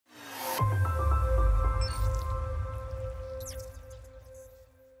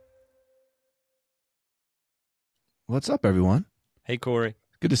What's up, everyone? Hey, Corey.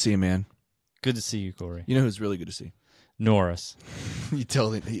 Good to see you, man. Good to see you, Corey. You know who's really good to see? Norris. You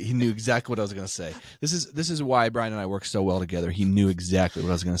totally. He knew exactly what I was going to say. This is why Brian and I work so well together. He knew exactly what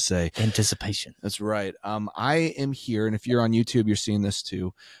I was going to say. Anticipation. That's right. I am here, and if you're on YouTube, you're seeing this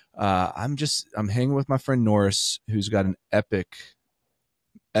too. I'm hanging with my friend Norris, who's got an epic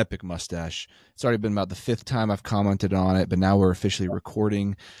mustache. It's already been about the 5th time I've commented on it, but now we're officially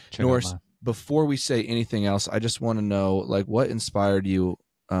recording. Norris, before we say anything else, I just want to know, like, what inspired you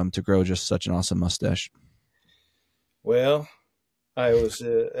to grow just such an awesome mustache? Well, I was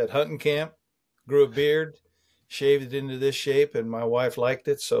at hunting camp, grew a beard, shaved it into this shape, and my wife liked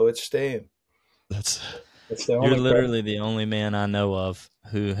it, so it's staying. You're literally the only man I know of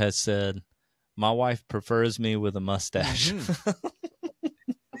who has said, my wife prefers me with a mustache. Mm-hmm.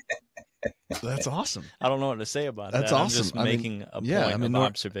 That's awesome. I don't know what to say about that. That's awesome. I'm just making a point of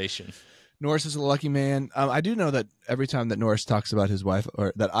observation. Norris is a lucky man. I do know that every time that Norris talks about his wife,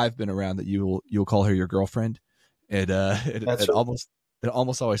 or that I've been around, that you'll call her your girlfriend. It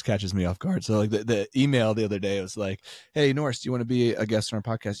almost always catches me off guard. So like the email the other day was like, "Hey Norris, do you want to be a guest on our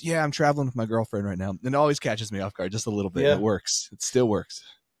podcast?" "Yeah, I'm traveling with my girlfriend right now." And it always catches me off guard just a little bit. Yeah. It works. It still works.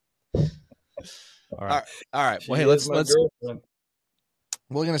 All right. Well, hey, let's.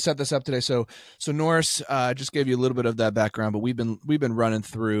 We're going to set this up today. So Norris just gave you a little bit of that background, but we've been running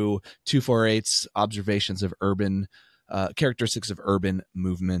through 248's observations of urban characteristics of urban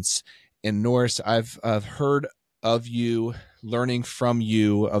movements. And Norris, I've heard of you, learning from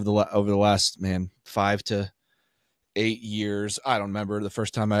you over the last 5 to 8 years. I don't remember the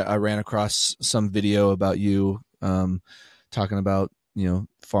first time I ran across some video about you talking about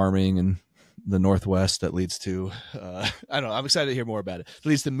farming and the Northwest that leads to I don't know, I'm excited to hear more about it. It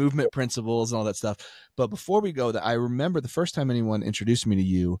leads to movement principles and all that stuff. But before we go, I remember the first time anyone introduced me to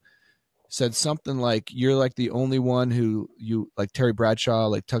you said something like, you're like the only one who like Terry Bradshaw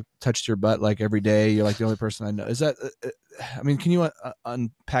like touched your butt like every day. You're like the only person I know. Is that can you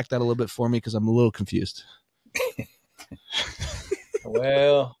unpack that a little bit for me, because I'm a little confused?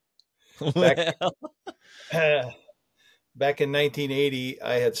 Back in 1980,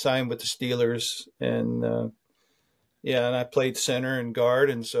 I had signed with the Steelers, and and I played center and guard,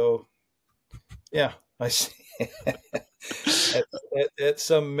 and so I at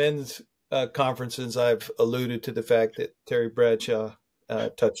some men's conferences, I've alluded to the fact that Terry Bradshaw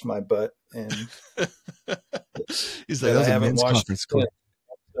touched my butt, and he's like, "That was a men's conference call."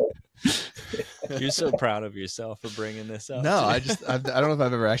 You're so proud of yourself for bringing this up. No, I don't know if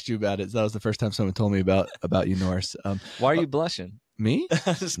I've ever asked you about it. That was the first time someone told me about you, Norris. Why are you blushing? Me?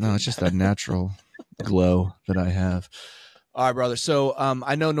 No, it's just that natural glow that I have. All right, brother. So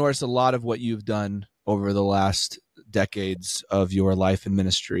I know, Norris, a lot of what you've done over the last decades of your life and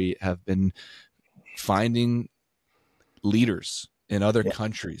ministry have been finding leaders in other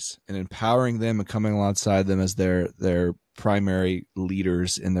countries and empowering them and coming alongside them as their primary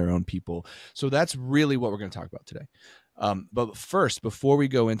leaders in their own people. So that's really what we're going to talk about today. But first, before we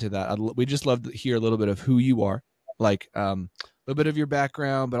go into that, we just love to hear a little bit of who you are, like a little bit of your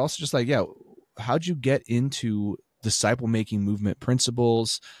background, but also just like, how'd you get into disciple-making movement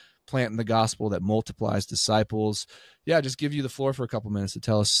principles, planting the gospel that multiplies disciples? Just give you the floor for a couple minutes to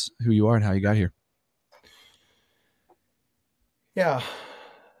tell us who you are and how you got here. Yeah.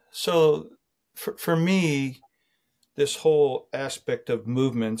 So for me, this whole aspect of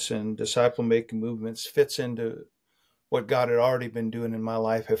movements and disciple-making movements fits into what God had already been doing in my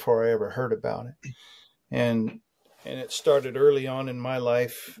life before I ever heard about it. And it started early on in my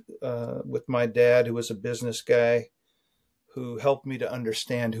life with my dad, who was a business guy, who helped me to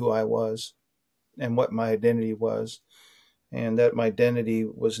understand who I was and what my identity was, and that my identity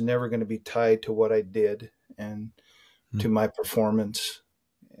was never going to be tied to what I did and to my performance.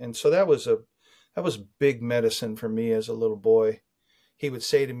 And so that was big medicine for me as a little boy. He would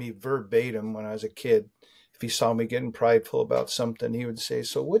say to me verbatim when I was a kid, if he saw me getting prideful about something, he would say,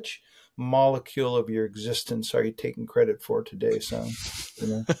 "So which molecule of your existence are you taking credit for today, son?"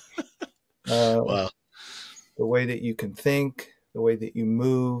 Wow. The way that you can think, the way that you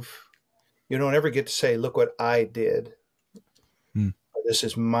move. You don't ever get to say, "Look what I did." This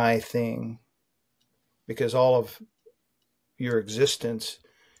is my thing. Because all of your existence,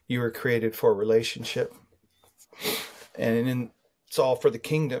 you were created for a relationship. And it's all for the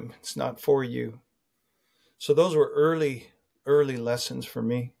kingdom. It's not for you. So those were early lessons for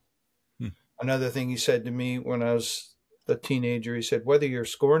me. Another thing he said to me when I was a teenager, he said, whether you're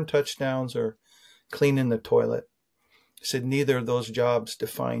scoring touchdowns or cleaning the toilet, he said, neither of those jobs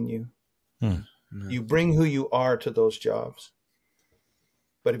define you. You bring who you are to those jobs.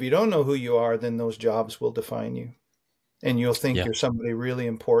 But if you don't know who you are, then those jobs will define you. and you'll think you're somebody really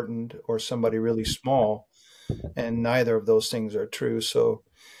important or somebody really small, and neither of those things are true. So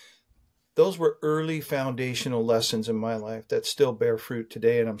those were early foundational lessons in my life that still bear fruit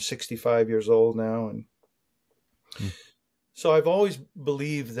today, and I'm 65 years old now. And so I've always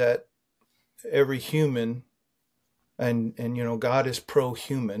believed that every human, and God is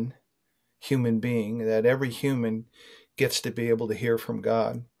pro-human, human being, that every human gets to be able to hear from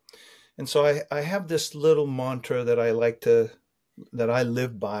God. And so I have this little mantra that I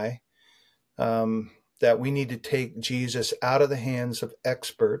live by, that we need to take Jesus out of the hands of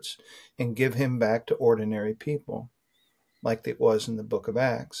experts and give him back to ordinary people, like it was in the book of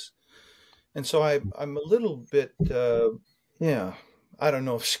Acts. And so I'm a little bit, I don't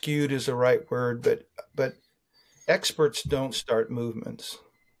know if skewed is the right word, but experts don't start movements.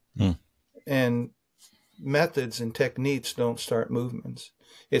 And methods and techniques don't start movements.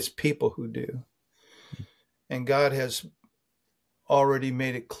 It's people who do. And God has already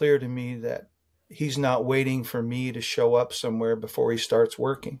made it clear to me that he's not waiting for me to show up somewhere before he starts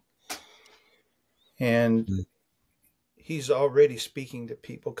working. And he's already speaking to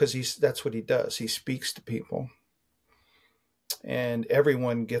people, because that's what he does. He speaks to people. And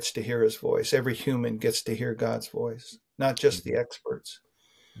everyone gets to hear his voice. Every human gets to hear God's voice, not just the experts.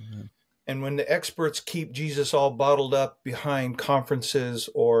 And when the experts keep Jesus all bottled up behind conferences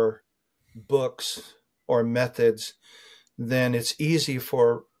or books or methods, then it's easy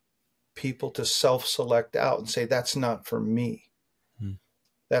for people to self-select out and say, that's not for me.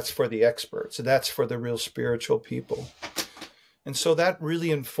 That's for the experts. That's for the real spiritual people. And so that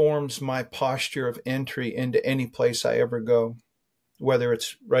really informs my posture of entry into any place I ever go, whether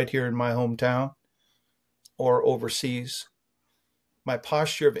it's right here in my hometown or overseas. My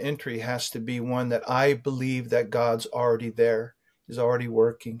posture of entry has to be one that I believe that God's already there. He's already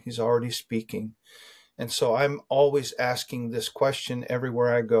working. He's already speaking. And so I'm always asking this question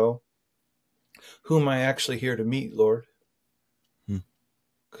everywhere I go: who am I actually here to meet, Lord?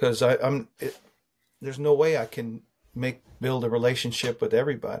 Because there's no way I can build a relationship with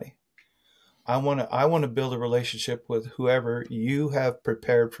everybody. I want to build a relationship with whoever you have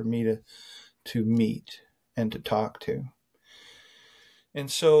prepared for me to meet and to talk to. And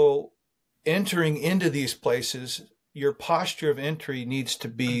so entering into these places, your posture of entry needs to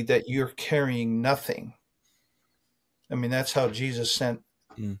be that you're carrying nothing. I mean, that's how Jesus sent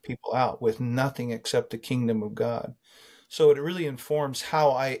people out, with nothing except the kingdom of God. So it really informs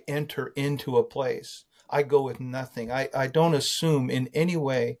how I enter into a place. I go with nothing. I don't assume in any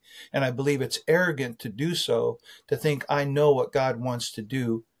way, and I believe it's arrogant to do so, to think I know what God wants to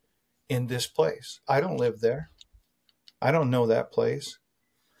do in this place. I don't live there. I don't know that place.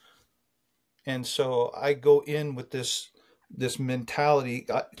 And so I go in with this mentality,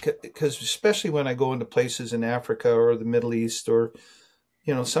 because especially when I go into places in Africa or the Middle East or,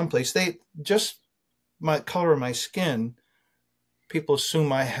 someplace, they just, my color of my skin, people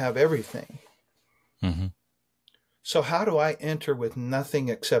assume I have everything. So how do I enter with nothing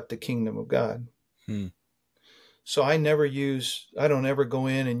except the kingdom of God? So I don't ever go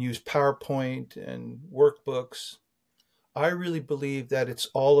in and use PowerPoint and workbooks. I really believe that it's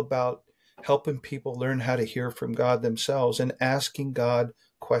all about helping people learn how to hear from God themselves and asking God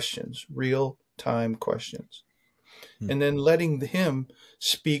questions, real-time questions, and then letting him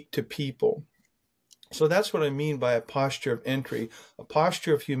speak to people. So that's what I mean by a posture of entry, a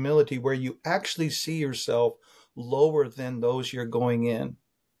posture of humility where you actually see yourself lower than those you're going in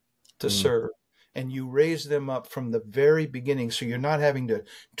to serve. And you raise them up from the very beginning. So you're not having to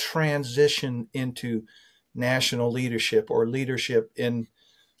transition into national leadership or leadership in,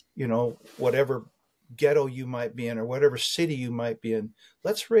 whatever ghetto you might be in or whatever city you might be in.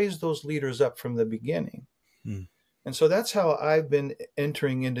 Let's raise those leaders up from the beginning. And so that's how I've been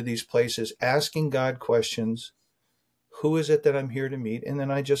entering into these places, asking God questions. Who is it that I'm here to meet? And then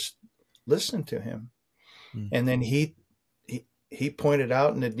I just listen to him. And then he pointed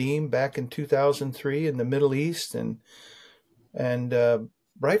out Nadim back in 2003 in the Middle East. And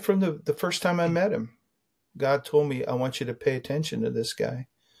right from the first time I met him, God told me, I want you to pay attention to this guy.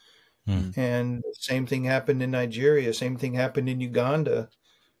 And the same thing happened in Nigeria. Same thing happened in Uganda.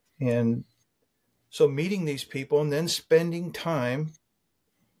 And so meeting these people and then spending time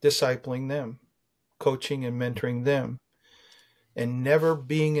discipling them, coaching and mentoring them, and never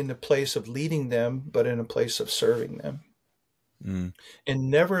being in the place of leading them, but in a place of serving them. And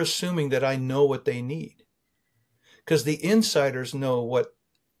never assuming that I know what they need, because the insiders know what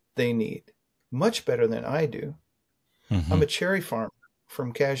they need much better than I do. I'm a cherry farmer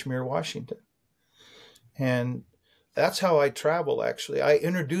from Kashmir, Washington. And that's how I travel, actually. I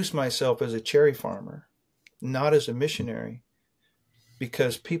introduce myself as a cherry farmer. not as a missionary,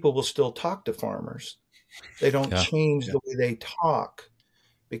 because people will still talk to farmers. They don't change the way they talk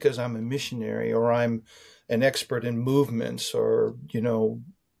because I'm a missionary or I'm an expert in movements, or,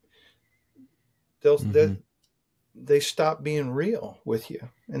 they stop being real with you,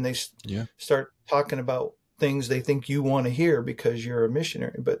 and they start talking about things they think you want to hear because you're a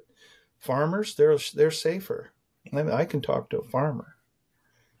missionary. But farmers, they're safer. I can talk to a farmer.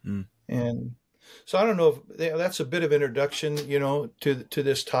 And so I don't know if that's a bit of introduction, to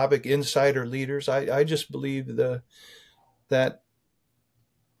this topic, insider leaders. I just believe that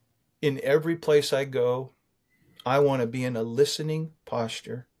in every place I go, I want to be in a listening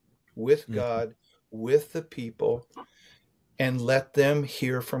posture with God, with the people, and let them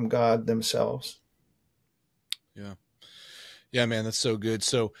hear from God themselves. Yeah. Yeah, man, that's so good.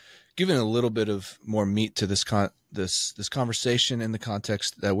 So giving a little bit of more meat to this this conversation in the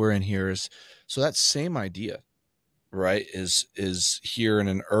context that we're in here is, so that same idea, right, is here in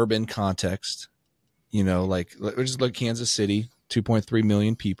an urban context, like just like Kansas City, 2.3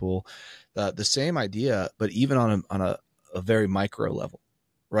 million people, the same idea, but even on a very micro level,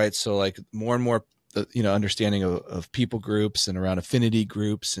 right? So like more and more, understanding of people groups and around affinity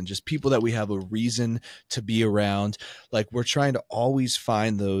groups and just people that we have a reason to be around. Like we're trying to always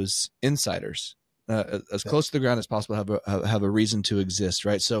find those insiders, as close to the ground as possible, have a reason to exist,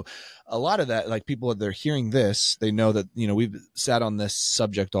 right? So a lot of that, like people, they're hearing this, they know that, we've sat on this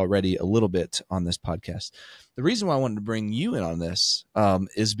subject already a little bit on this podcast. The reason why I wanted to bring you in on this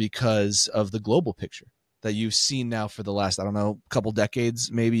is because of the global picture that you've seen now for the last, I don't know, couple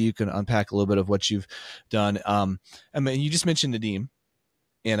decades. Maybe you can unpack a little bit of what you've done. I mean, you just mentioned Nadim,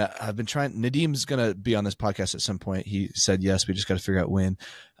 and I've been trying. Nadim's going to be on this podcast at some point. He said yes. We just got to figure out when.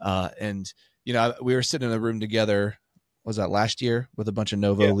 And we were sitting in a room together. Was that last year with a bunch of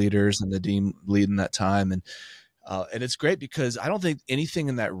Novo leaders and Nadim leading that time? And it's great because I don't think anything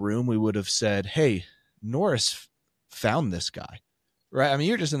in that room we would have said, "Hey, Norris found this guy," right? I mean,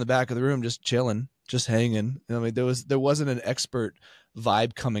 you're just in the back of the room, just chilling, just hanging. I mean, there wasn't an expert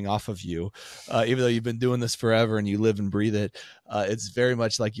vibe coming off of you, even though you've been doing this forever and you live and breathe it. It's very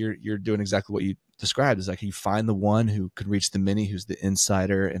much like you're doing exactly what you described. Is like you find the one who could reach the many, who's the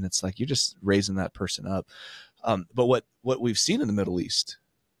insider, and it's like you're just raising that person up. But what we've seen in the Middle East,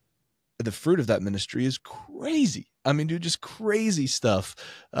 the fruit of that ministry is crazy. I mean, dude, just crazy stuff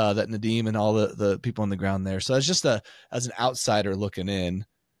that Nadim and all the people on the ground there. So it's just as an outsider looking in,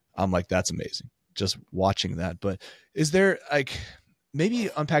 I'm like, that's amazing, just watching that. But is there, like, maybe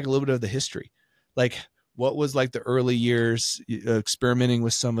unpack a little bit of the history, like what was like the early years experimenting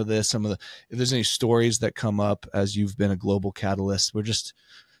with some of this, if there's any stories that come up as you've been a global catalyst. We're just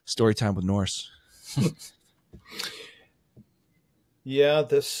story time with Norris. Yeah,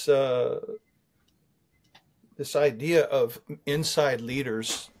 this idea of inside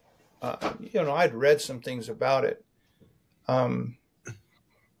leaders, I'd read some things about it, but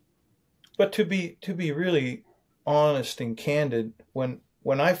to be really honest and candid, when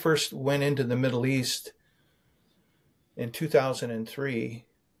I first went into the Middle East in 2003,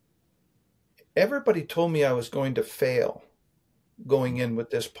 everybody told me I was going to fail going in with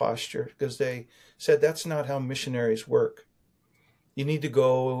this posture, because they said that's not how missionaries work. You need to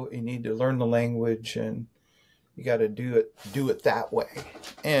go, you need to learn the language, and you got to do it that way.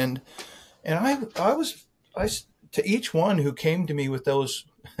 And I to each one who came to me with those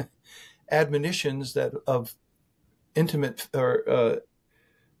admonitions that of intimate or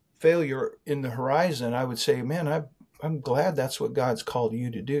failure in the horizon, I would say, man, I'm glad that's what God's called you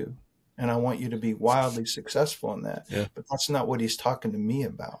to do. And I want you to be wildly successful in that. Yeah. But that's not what he's talking to me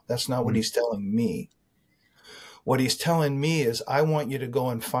about. That's not what he's telling me. What he's telling me is, I want you to go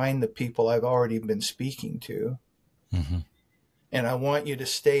and find the people I've already been speaking to. Mm-hmm. And I want you to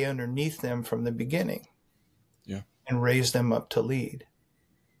stay underneath them from the beginning. Yeah. And raise them up to lead.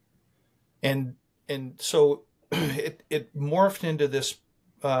 And so it morphed into this,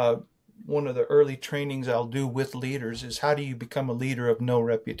 one of the early trainings I'll do with leaders is, how do you become a leader of no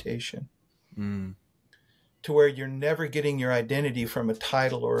reputation? To where you're never getting your identity from a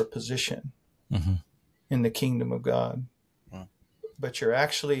title or a position in the kingdom of God. Wow. But you're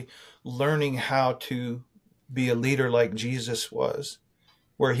actually learning how to be a leader like Jesus was,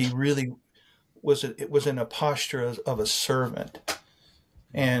 where he really was. It was in a posture of a servant.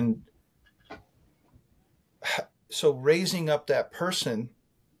 And so raising up that person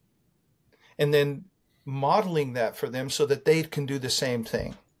and then modeling that for them so that they can do the same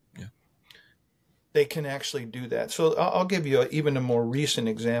thing. Yeah. They can actually do that. So I'll give you even a more recent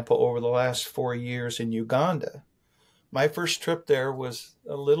example. Over the last 4 years in Uganda, my first trip there was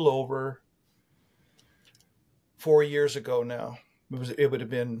a little over 4 years ago now. It would have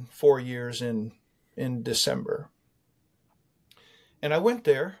been 4 years in December. And I went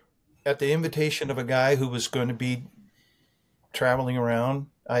there at the invitation of a guy who was going to be traveling around.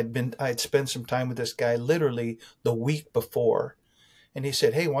 I'd spent some time with this guy literally the week before. And he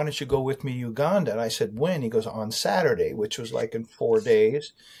said, "Hey, why don't you go with me to Uganda?" And I said, "When?" He goes, "On Saturday," which was like in 4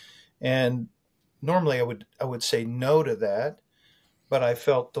 days. And normally I would say no to that, but I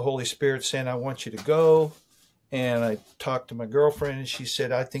felt the Holy Spirit saying, "I want you to go." And I talked to my girlfriend, and she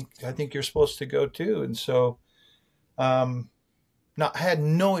said, I think you're supposed to go too." And so, I had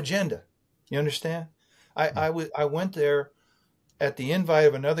no agenda. You understand? I went there at the invite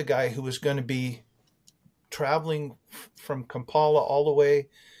of another guy who was going to be traveling from Kampala all the way,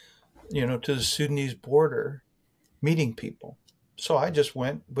 to the Sudanese border, meeting people. So I just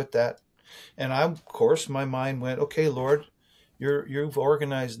went with that. And of course, my mind went, "Okay, Lord, you've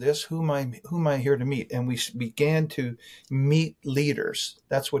organized this. Who am I here to meet?" And we began to meet leaders.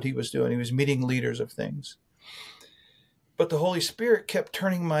 That's what he was doing. He was meeting leaders of things. But the Holy Spirit kept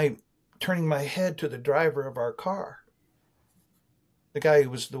turning my head to the driver of our car, the guy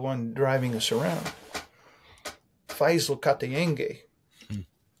who was the one driving us around, Faisal Katayenge,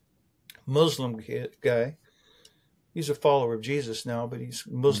 Muslim guy. He's a follower of Jesus now, but he's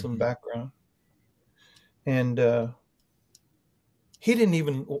Muslim background. And he didn't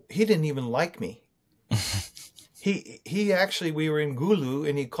even like me. He actually, we were in Gulu,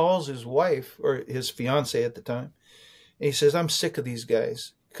 and he calls his wife, or his fiance at the time, and he says, "I'm sick of these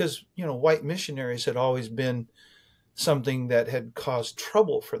guys." Because, white missionaries had always been something that had caused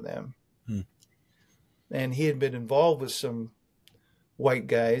trouble for them. And he had been involved with some white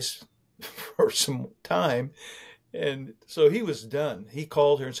guys for some time. And so he was done. He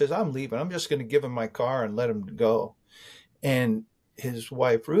called her and says, "I'm leaving. I'm just going to give him my car and let him go." And his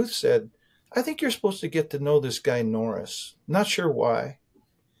wife, Ruth, said, "I think you're supposed to get to know this guy, Norris. Not sure why."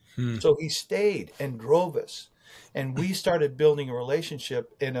 So he stayed and drove us. And we started building a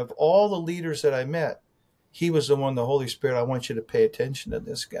relationship. And of all the leaders that I met, he was the one, the Holy Spirit, "I want you to pay attention to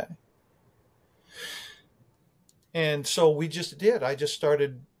this guy." And so we just did. I just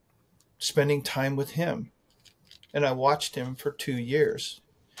started spending time with him. And I watched him for 2 years,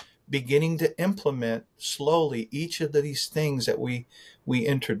 beginning to implement slowly each of these things that we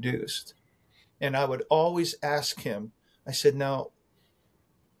introduced. And I would always ask him, I said, "Now,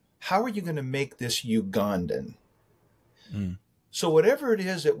 how are you going to make this Ugandan?" So whatever it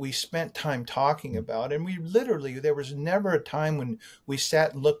is that we spent time talking about, and there was never a time when we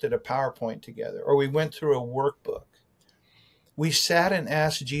sat and looked at a PowerPoint together, or we went through a workbook. We sat and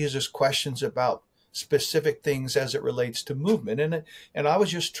asked Jesus questions about specific things as it relates to movement. And I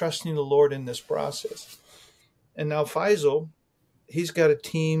was just trusting the Lord in this process. And now Faisal, he's got a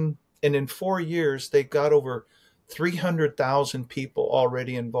team, and in 4 years, they got over 300,000 people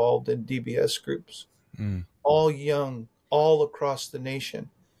already involved in DBS groups, all young, all across the nation.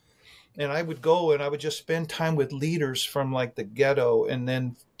 And I would go and I would just spend time with leaders from like the ghetto, and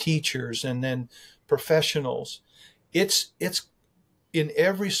then teachers, and then professionals. It's in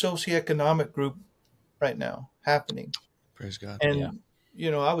every socioeconomic group right now happening. Praise God. And,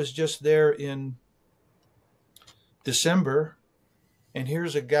 I was just there in December, and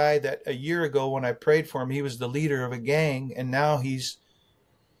here's a guy that a year ago when I prayed for him, he was the leader of a gang, and now he's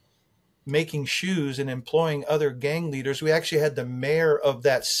making shoes and employing other gang leaders. We actually had the mayor of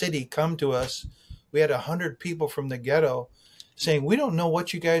that city come to us. We had 100 people from the ghetto saying, "We don't know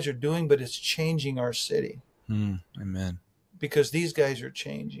what you guys are doing, but it's changing our city." Amen. Because these guys are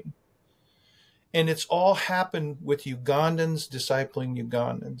changing. And it's all happened with Ugandans discipling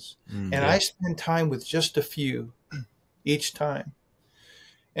Ugandans. And I spend time with just a few each time.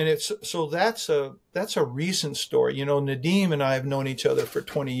 And that's a recent story. Nadeem and I have known each other for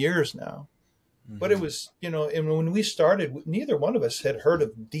 20 years now. But it was, and when we started, neither one of us had heard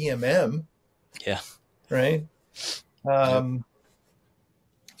of DMM. Yeah. Right?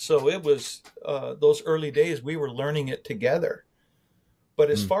 So it was those early days, we were learning it together. But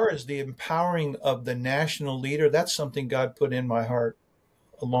as far as the empowering of the national leader, that's something God put in my heart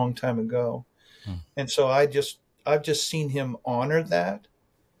a long time ago. And so I've just seen him honor that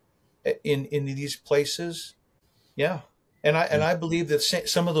in these places. Yeah. And I believe that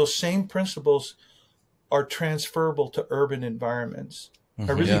some of those same principles are transferable to urban environments.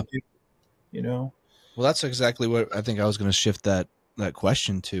 I really do, Well, that's exactly what I think I was going to shift that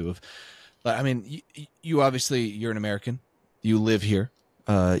question to. I mean, you obviously, you're an American. You live here.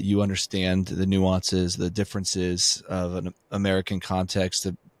 You understand the nuances, the differences of an American context.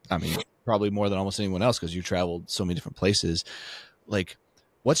 I mean, probably more than almost anyone else because you traveled so many different places. Like,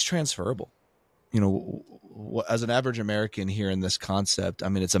 what's transferable? as an average American hearing this concept, I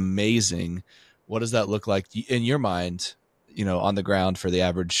mean, it's amazing. What does that look like in your mind, on the ground for the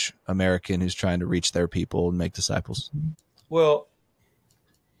average American who's trying to reach their people and make disciples? Well,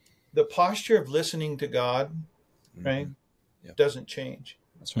 the posture of listening to God, right, doesn't change.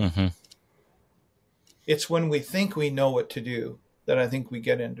 That's right. Mm-hmm. It's when we think we know what to do that I think we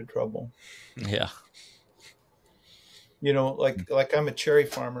get into trouble. Yeah. Like I'm a cherry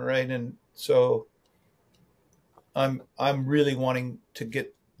farmer, right? And so I'm really wanting to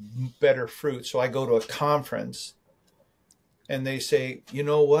get better fruit. So I go to a conference and they say, you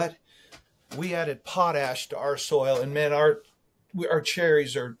know what? We added potash to our soil, and man, our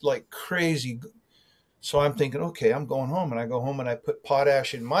cherries are like crazy. So I'm thinking, okay, I'm going home, and I go home and I put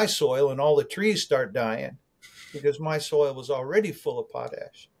potash in my soil, and all the trees start dying because my soil was already full of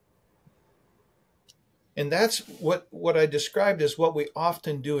potash. And that's what I described as what we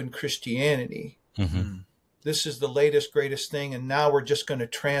often do in Christianity. Mm-hmm. This is the latest, greatest thing, and now we're just going to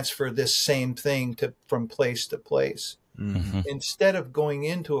transfer this same thing from place to place. Mm-hmm. Instead of going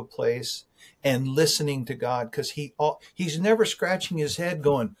into a place and listening to God, because he's never scratching his head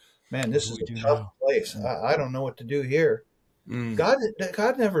going, man, this is a tough place. I don't know what to do here. God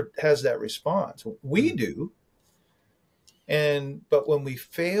never has that response. We do. But when we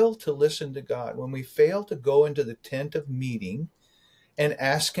fail to listen to God, when we fail to go into the tent of meeting and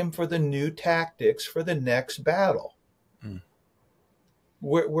ask him for the new tactics for the next battle,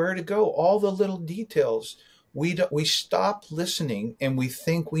 where to go, all the little details, we stop listening and we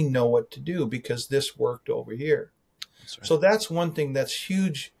think we know what to do because this worked over here. That's right. So that's one thing that's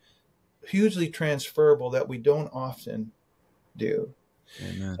hugely transferable that we don't often do.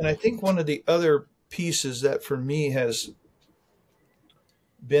 Amen. And I think one of the other pieces that for me has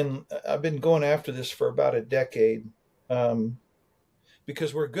been, I've been going after this for about a decade,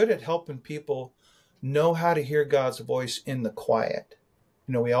 because we're good at helping people know how to hear God's voice in the quiet.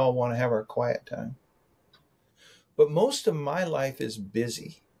 We all want to have our quiet time. But most of my life is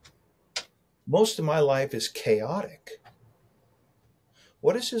busy. Most of my life is chaotic.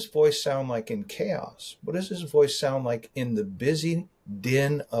 What does his voice sound like in chaos? What does his voice sound like in the busy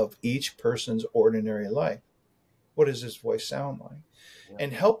din of each person's ordinary life? What does his voice sound like? Yeah.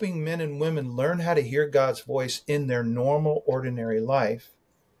 And helping men and women learn how to hear God's voice in their normal, ordinary life,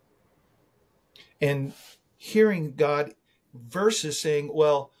 and hearing God versus saying,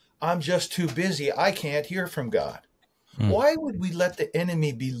 well, I'm just too busy. I can't hear from God. Why would we let the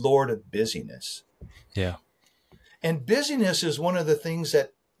enemy be Lord of busyness? Yeah. And busyness is one of the things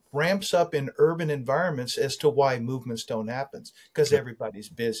that ramps up in urban environments as to why movements don't happen, because everybody's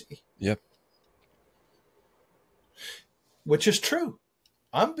busy. Yep. Which is true.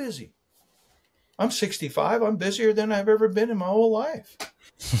 I'm busy. I'm 65. I'm busier than I've ever been in my whole life.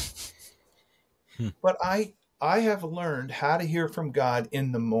 But I have learned how to hear from God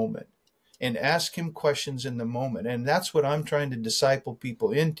in the moment and ask him questions in the moment. And that's what I'm trying to disciple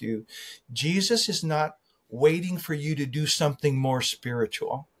people into. Jesus is not waiting for you to do something more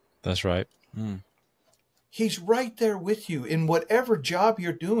spiritual. That's right. He's right there with you in whatever job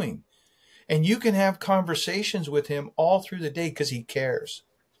you're doing. And you can have conversations with him all through the day because he cares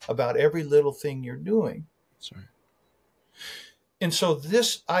about every little thing you're doing. Sorry. And so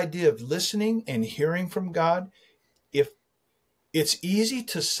this idea of listening and hearing from God, if it's easy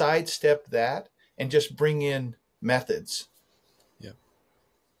to sidestep that and just bring in methods. Yeah.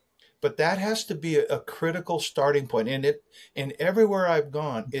 But that has to be a critical starting point. And everywhere I've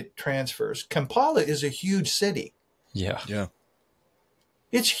gone, it transfers. Kampala is a huge city. Yeah. Yeah.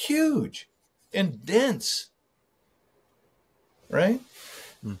 It's huge and dense. Right?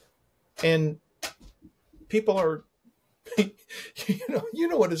 And people are, you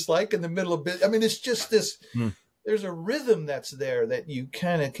know what it's like in the middle of it. I mean, it's just this, there's a rhythm that's there that you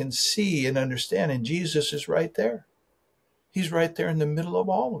kind of can see and understand. And Jesus is right there. He's right there in the middle of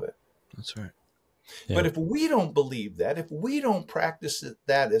all of it. That's right. Yeah. But if we don't believe that, if we don't practice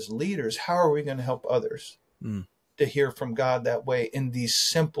that as leaders, how are we going to help others to hear from God that way in these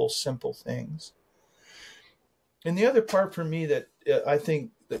simple, simple things? And the other part for me that I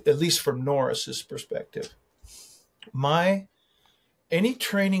think, at least from Norris's perspective, any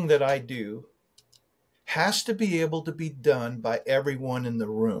training that I do has to be able to be done by everyone in the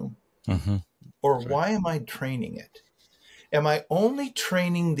room. Mm-hmm. Or why am I training it? Am I only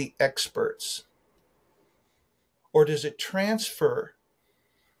training the experts? Or does it transfer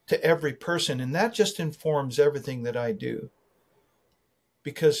to every person? And that just informs everything that I do.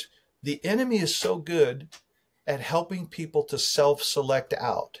 Because the enemy is so good at helping people to self-select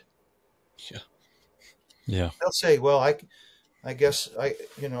out. Yeah. Yeah. They'll say, well, I guess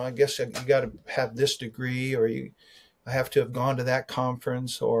you got to have this degree, or I have to have gone to that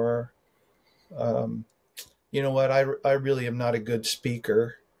conference, or, you know what, I really am not a good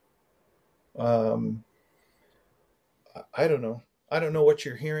speaker. I don't know. I don't know what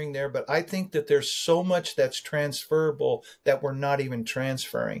you're hearing there, but I think that there's so much that's transferable that we're not even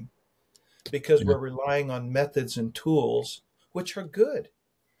transferring, because we're relying on methods and tools, which are good.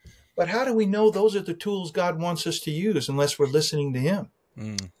 But how do we know those are the tools God wants us to use unless we're listening to him?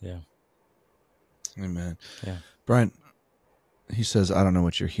 Yeah. Amen. Yeah. Brian, he says, I don't know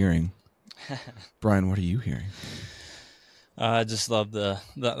what you're hearing. Brian, what are you hearing? I just love the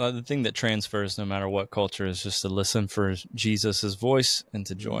thing that transfers no matter what culture is just to listen for Jesus's voice and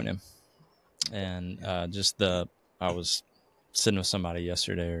to join him. And I was sitting with somebody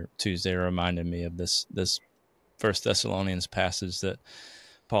yesterday or Tuesday reminded me of this First Thessalonians passage that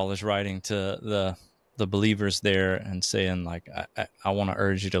Paul is writing to the believers there and saying, like, I want to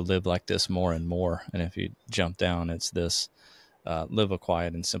urge you to live like this more and more. And if you jump down, it's this, live a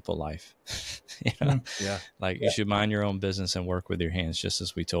quiet and simple life. You should mind your own business and work with your hands, just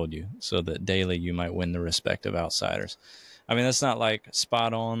as we told you, so that daily you might win the respect of outsiders. I mean, that's not like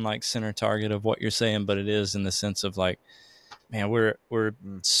spot on, like center target of what you're saying, but it is in the sense of like, man, we're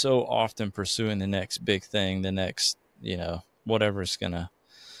so often pursuing the next big thing, the next, whatever's going to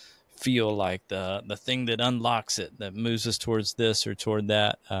feel like the thing that unlocks it, that moves us towards this or toward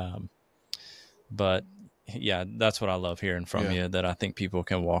that. But yeah, that's what I love hearing from you, that I think people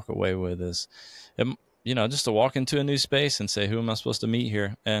can walk away with is, just to walk into a new space and say, who am I supposed to meet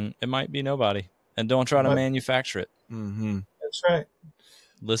here? And it might be nobody, and don't try to manufacture it. Mm-hmm. That's right.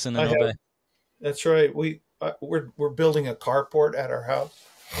 Listen and obey. That's right. We're building a carport at our house,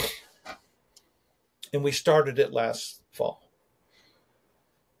 and we started it last fall.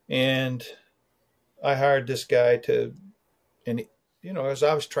 And I hired this guy as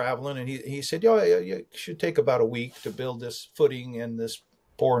I was traveling, and he said, you should take about a week to build this footing and this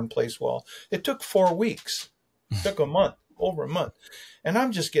pour in place wall. It took 4 weeks. It took over a month. And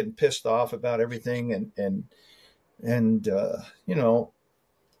I'm just getting pissed off about everything. And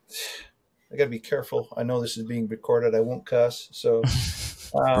I got to be careful. I know this is being recorded. I won't cuss. So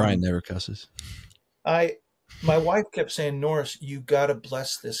Brian never cusses. My wife kept saying, Norris, you got to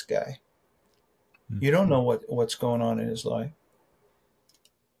bless this guy. You don't know what's going on in his life.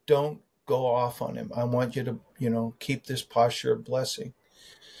 Don't go off on him. I want you to, keep this posture of blessing.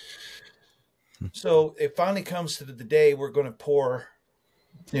 So it finally comes to the day we're going to pour,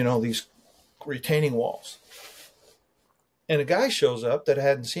 these retaining walls. And a guy shows up that I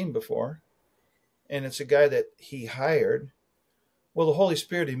hadn't seen before. And it's a guy that he hired. Well, the Holy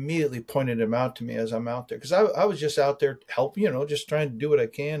Spirit immediately pointed him out to me as I'm out there. Because I was just out there helping, just trying to do what I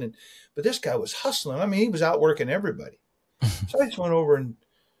can. But this guy was hustling. I mean, he was outworking everybody. So I just went over and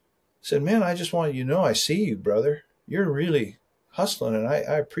said, man, I just wanted you to know I see you, brother. You're really hustling, and I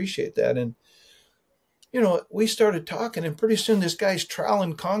appreciate that. And, we started talking, and pretty soon this guy's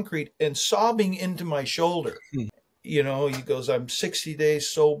troweling concrete and sobbing into my shoulder. He goes, I'm 60 days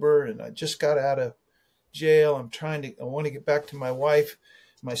sober, and I just got out of jail. I want to get back to my wife,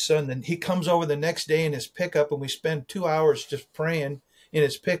 my son. Then he comes over the next day in his pickup, and we spend 2 hours just praying in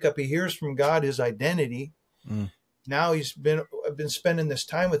his pickup. He hears from God his identity. Now I've been spending this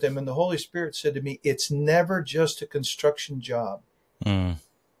time with him, and the Holy Spirit said to me, it's never just a construction job.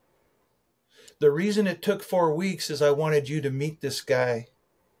 The reason it took 4 weeks is I wanted you to meet this guy.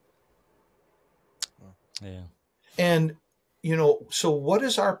 Yeah. And, so what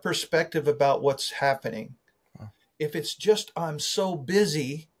is our perspective about what's happening? If it's just, I'm so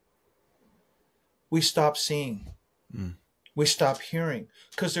busy, we stop seeing. We stop hearing,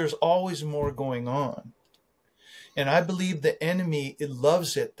 because there's always more going on. And I believe the enemy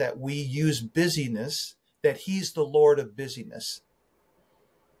loves it that we use busyness, that he's the Lord of busyness.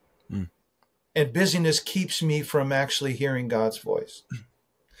 And busyness keeps me from actually hearing God's voice.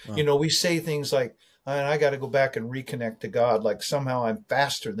 Wow. We say things like, I got to go back and reconnect to God, like somehow I'm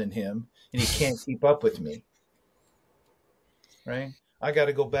faster than him and he can't keep up with me. Right? I got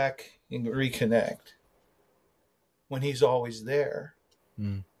to go back and reconnect when he's always there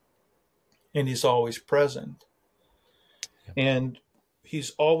and he's always present. And he's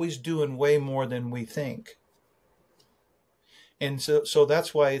always doing way more than we think. And so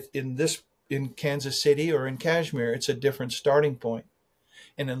that's why in Kansas City or in Kashmir, it's a different starting point.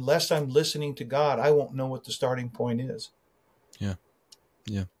 And unless I'm listening to God, I won't know what the starting point is. Yeah.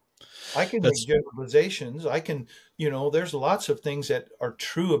 I can make generalizations. I can, there's lots of things that are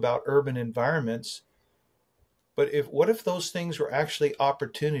true about urban environments. But what if those things were actually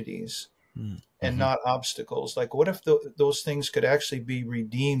opportunities and not obstacles. Like, what if those things could actually be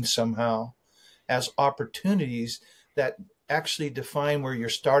redeemed somehow as opportunities that actually define where your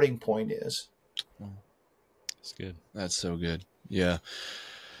starting point is? That's good. That's so good. Yeah,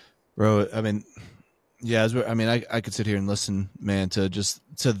 bro. I mean, yeah, I could sit here and listen, man, to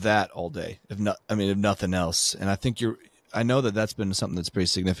that all day. If nothing else. And I think I know that's been something that's pretty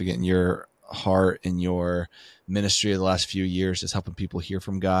significant in your heart, in your ministry of the last few years, is helping people hear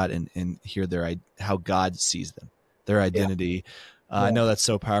from God and hear how God sees them, their identity. Yeah. I know that's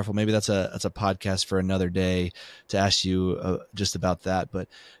so powerful. Maybe that's a podcast for another day to ask you just about that. But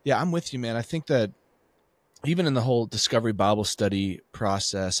yeah, I'm with you, man. I think that even in the whole Discovery Bible study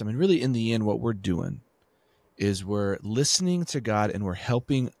process, I mean, really in the end, what we're doing is we're listening to God and we're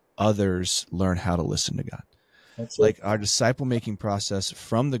helping others learn how to listen to God. That's like our disciple making process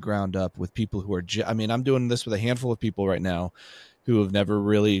from the ground up with people who are, I'm doing this with a handful of people right now who have never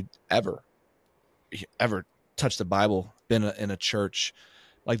really ever touched the Bible, been in a church.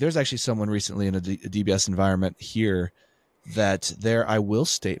 Like there's actually someone recently in a DBS environment here that their I will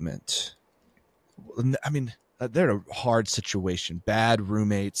statement, I mean, they're in a hard situation, bad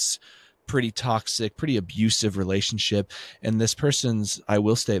roommates, pretty toxic, pretty abusive relationship. And this person's I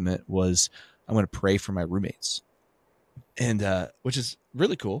will statement was, I'm going to pray for my roommates. And which is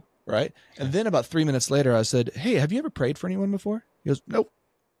really cool, right? And then about 3 minutes later, I said, "Hey, have you ever prayed for anyone before?" He goes, "Nope."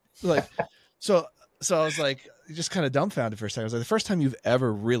 Like, so I was like, just kind of dumbfounded for a second. I was like, the first time you've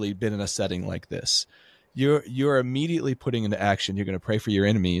ever really been in a setting like this, you're immediately putting into action. You're going to pray for your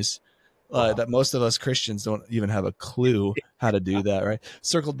enemies. That most of us Christians don't even have a clue how to do that, right?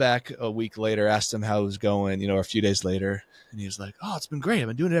 Circled back a week later, asked him how it was going, or a few days later, and he was like, "Oh, it's been great. I've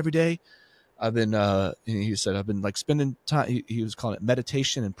been doing it every day. I've been," he said, "I've been like spending time." He was calling it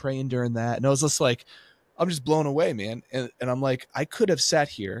meditation and praying during that. And I was just like, I'm just blown away, man. And I'm like, I could have sat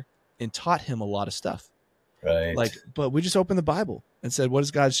here and taught him a lot of stuff. Right. Like, but we just opened the Bible and said, what is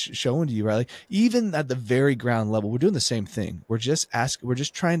God showing to you? Right. Like even at the very ground level, we're doing the same thing. We're just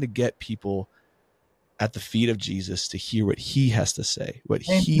trying to get people at the feet of Jesus to hear what he has to say, what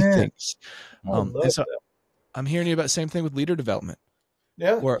he thinks. And so I'm hearing you about the same thing with leader development.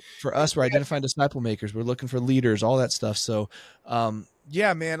 Yeah. Or for us, we're identifying disciple makers. We're looking for leaders, all that stuff. So,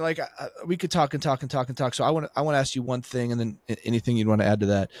 yeah, man, like we could talk and talk and talk and talk. So I want to ask you one thing, and then anything you'd want to add to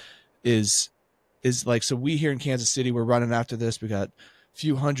that is like, so we here in Kansas City, we're running after this. We got a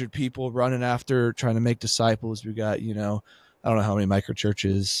few hundred people running after trying to make disciples. We got, I don't know how many micro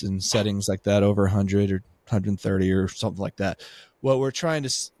churches and settings like that, over 100 or 130 or something like that. Well, we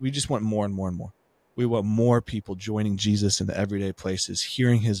just want more and more and more. We want more people joining Jesus in the everyday places,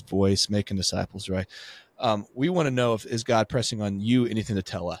 hearing his voice, making disciples, right? We want to know is God pressing on you anything to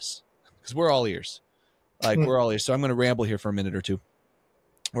tell us? Because we're all ears. We're all ears. So I'm going to ramble here for a minute or two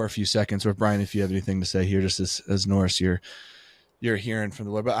or a few seconds. Or Brian, if you have anything to say here, just as Norris, you're hearing from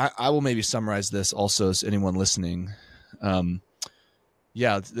the Lord. But I will maybe summarize this also as anyone listening.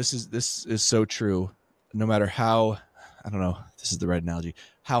 Yeah, this is so true. No matter how, I don't know, if this is the right analogy,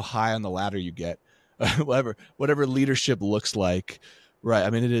 how high on the ladder you get, whatever leadership looks like, right?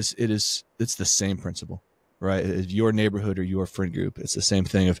 I mean, it's the same principle, right? Your neighborhood or your friend group, it's the same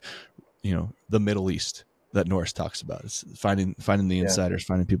thing of, the Middle East that Norris talks about. It's finding the insiders,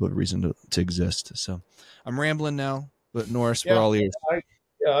 finding people with reason to exist. So I'm rambling now, but Norris, we're all ears.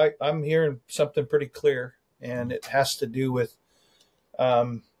 I'm hearing something pretty clear, and it has to do with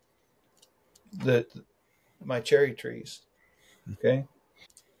my cherry trees. Okay.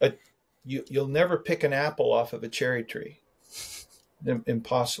 You'll never pick an apple off of a cherry tree.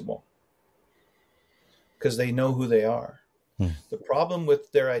 Impossible. Because they know who they are. The problem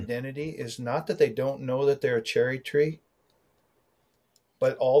with their identity is not that they don't know that they're a cherry tree,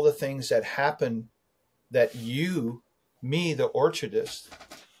 but all the things that happen that me, the orchardist,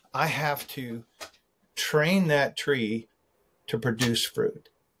 I have to train that tree to produce fruit.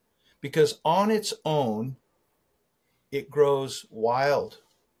 Because on its own, it grows wild.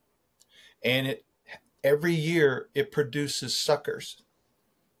 And every year it produces suckers.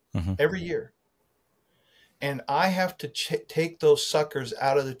 Every year. And I have to take those suckers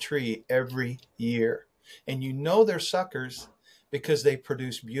out of the tree every year. And they're suckers because they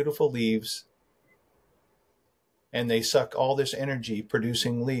produce beautiful leaves. And they suck all this energy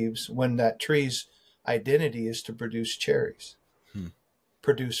producing leaves when that tree's identity is to produce cherries,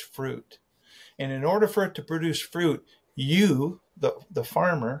 produce fruit. And in order for it to produce fruit, the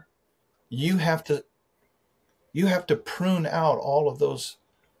farmer, you have to prune out all of those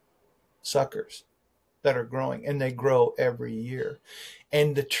suckers that are growing, and they grow every year.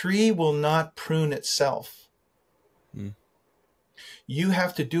 And the tree will not prune itself. You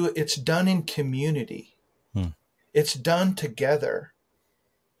have to do it. It's done in community. It's done together.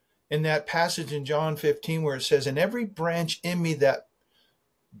 In that passage in John 15 where it says, "And every branch in me that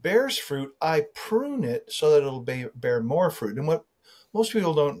bears fruit, I prune it so that it'll bear more fruit." And what most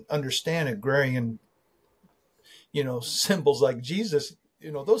people don't understand, agrarian, symbols like Jesus,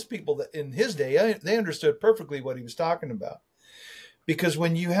 those people that in his day, they understood perfectly what he was talking about. Because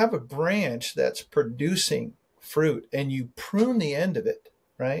when you have a branch that's producing fruit and you prune the end of it,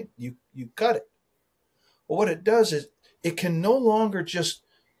 right? You cut it. Well, what it does is it can no longer just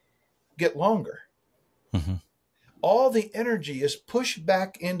get longer. All the energy is pushed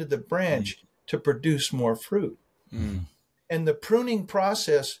back into the branch to produce more fruit. And the pruning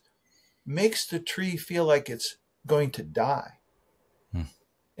process makes the tree feel like it's going to die.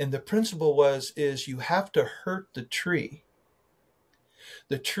 And the principle is you have to hurt the tree.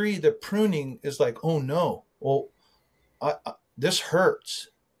 The pruning is like, oh no, well, this hurts.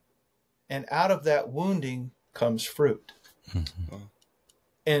 And out of that wounding comes fruit.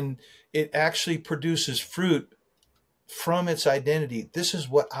 And it actually produces fruit from its identity. This is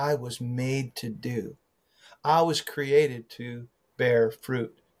what I was made to do. I was created to bear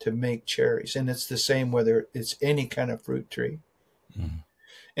fruit, to make cherries. And it's the same whether it's any kind of fruit tree.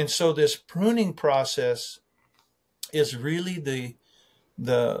 And so this pruning process is really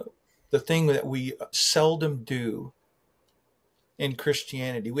the thing that we seldom do in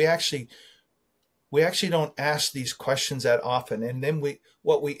Christianity. We actually don't ask these questions that often. And then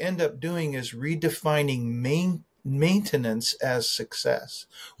what we end up doing is redefining maintenance as success.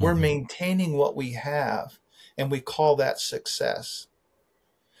 We're maintaining what we have, and we call that success.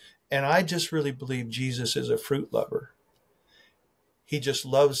 And I just really believe Jesus is a fruit lover. He just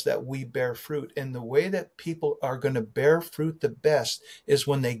loves that we bear fruit. And the way that people are going to bear fruit the best is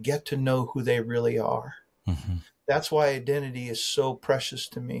when they get to know who they really are. That's why identity is so precious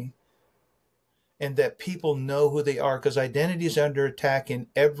to me. And that people know who they are, because identity is under attack in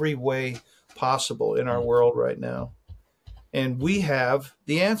every way possible in our world right now. And we have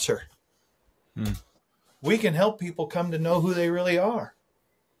the answer. We can help people come to know who they really are,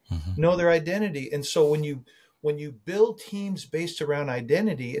 know their identity. And so when you build teams based around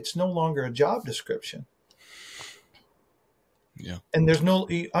identity, it's no longer a job description. And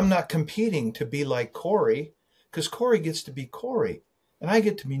I'm not competing to be like Corey, because Corey gets to be Corey. And I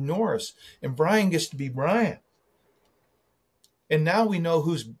get to be Norris, and Brian gets to be Brian. And now we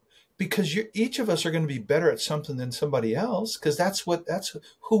know because each of us are going to be better at something than somebody else, because that's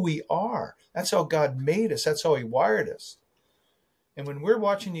who we are. That's how God made us. That's how he wired us. And when we're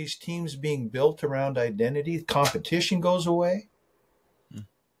watching these teams being built around identity, competition goes away.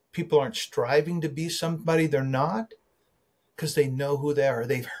 People aren't striving to be somebody they're not, because they know who they are.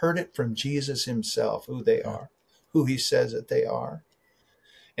 They've heard it from Jesus himself, who they are, who he says that they are.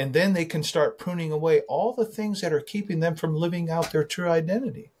 And then they can start pruning away all the things that are keeping them from living out their true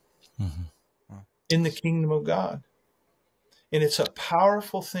identity in the kingdom of God. And it's a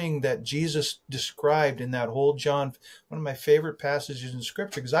powerful thing that Jesus described in that whole John, one of my favorite passages in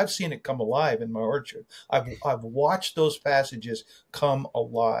Scripture, because I've seen it come alive in my orchard. I've watched those passages come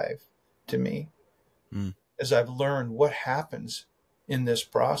alive to me as I've learned what happens in this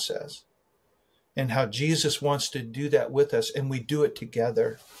process. And how Jesus wants to do that with us, and we do it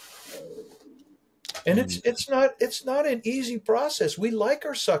together. And it's not an easy process. We like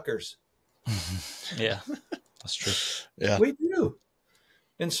our suckers. Yeah, that's true. Yeah, we do.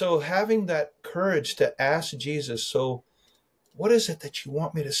 And so having that courage to ask Jesus, so what is it that you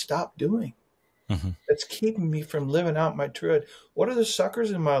want me to stop doing that's keeping me from living out my true? What are the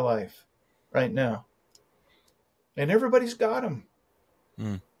suckers in my life right now? And everybody's got them.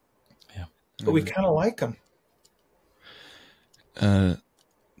 But we kind of like them.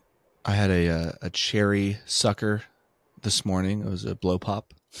 I had a cherry sucker this morning. It was a blow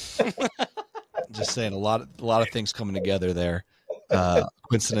pop. Just saying, a lot of things coming together there.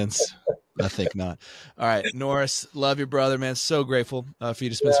 Coincidence? I think not. All right, Norris, love your brother, man. So grateful for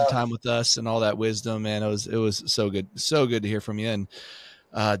you to spend some time with us and all that wisdom, man. It was so good to hear from you. And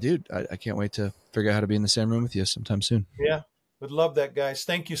dude, I can't wait to figure out how to be in the same room with you sometime soon. Yeah. Would love that, guys.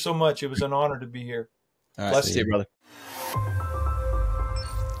 Thank you so much. It was an honor to be here. All right, bless you, brother.